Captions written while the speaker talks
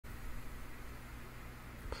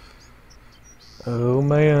Oh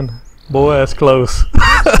man, boy, that's close.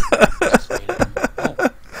 Oh,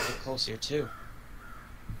 get close here too.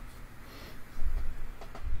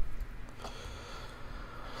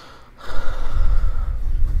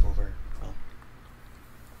 Move over. Well,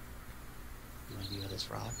 you want to do this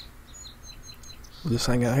rock? We'll just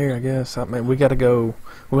hang out here, I guess. I mean, we got to go.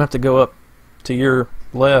 We'll have to go up to your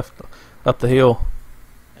left, up the hill.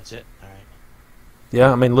 That's it. All right.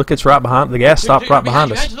 Yeah, I mean, look, it's right behind. The gas stopped right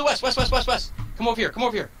behind us. Behind to the west, west. Come over here. Come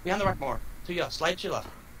over here. Behind the rock more. To your slide to your left.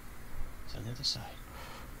 It's on the other side.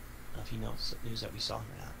 I don't know if he knows that we saw him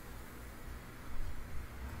or not.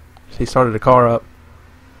 He started the car up.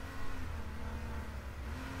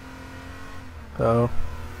 Oh.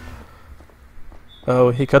 Oh,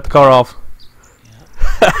 he cut the car off. Yeah.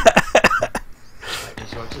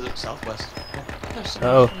 He's going to the southwest.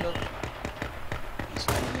 Oh. He's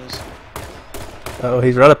finding those. Oh,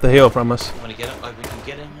 he's right up the hill from us. Want to get him? We can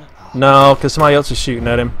get him? Oh. No, because somebody else is shooting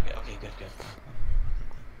at him. Okay, good.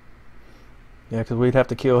 Yeah, because we'd have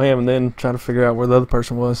to kill him and then try to figure out where the other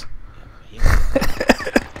person was. Yeah,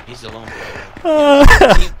 he's the lone boy.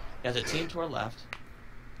 There's a team to our left.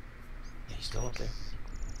 Yeah, he's still up there.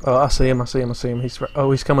 Oh, I see him. He's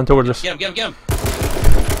he's coming towards us. Get him.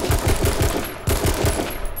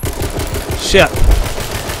 Shit.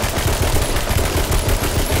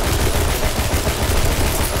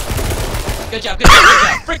 Good job.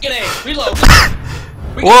 Freaking A. Reload.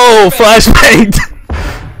 Whoa, flashbang.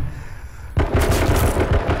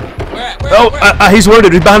 Where? He's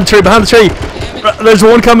wounded. He's behind the tree. There's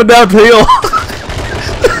one coming down the hill.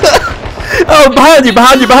 Oh, behind you.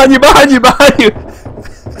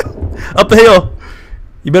 Up the hill.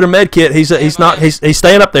 You better med kit. He's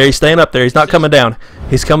staying up there. He's not coming down.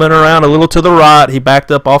 He's coming around a little to the right. He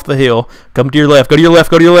backed up off the hill. Come to your left. Go to your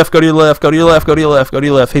left.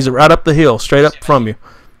 He's right up the hill, straight up from you.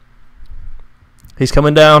 He's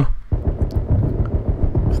coming down.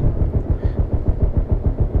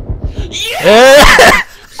 Yeah!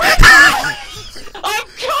 I'm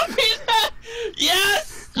coming!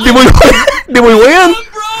 Yes! Did we win?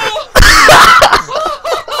 Bro!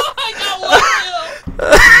 I got one kill!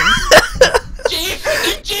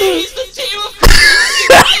 Jeez, the team of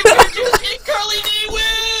KurlyD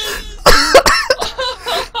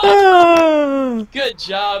wins! Good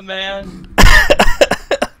job, man.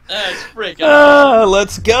 That's freaking awesome.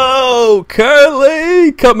 Let's go!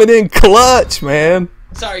 Curly coming in clutch, man.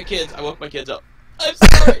 Sorry, kids. I woke my kids up. I'm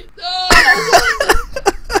sorry.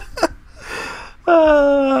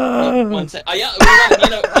 No. One sec. Oh, yeah, we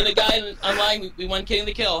won. You know, guy online, we won getting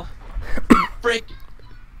the kill. Frick.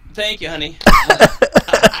 Thank you, honey.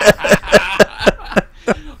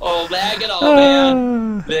 Oh, lag it all,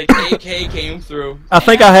 man. The KK came through. I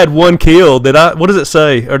think I had one kill. Did I? What does it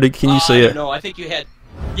say? Or can you see it? No, I think you had.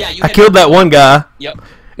 Yeah, you. I killed that one guy. Yep.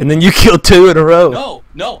 And then you killed two in a row.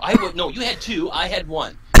 No, you had two. I had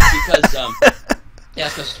one because yeah,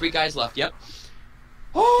 so there's 3 guys left. Yep.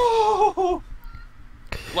 Oh.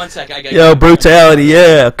 1 sec, I got. Yo, brutality,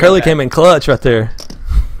 yeah. Curly came in clutch right there.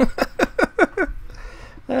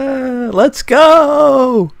 Let's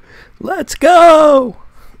go!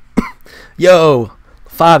 Yo,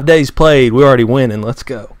 5 days played. We're already winning. Let's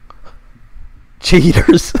go.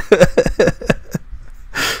 Cheaters.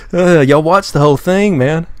 Y'all watch the whole thing,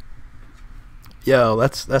 man. Yo,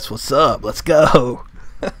 that's what's up. Let's go.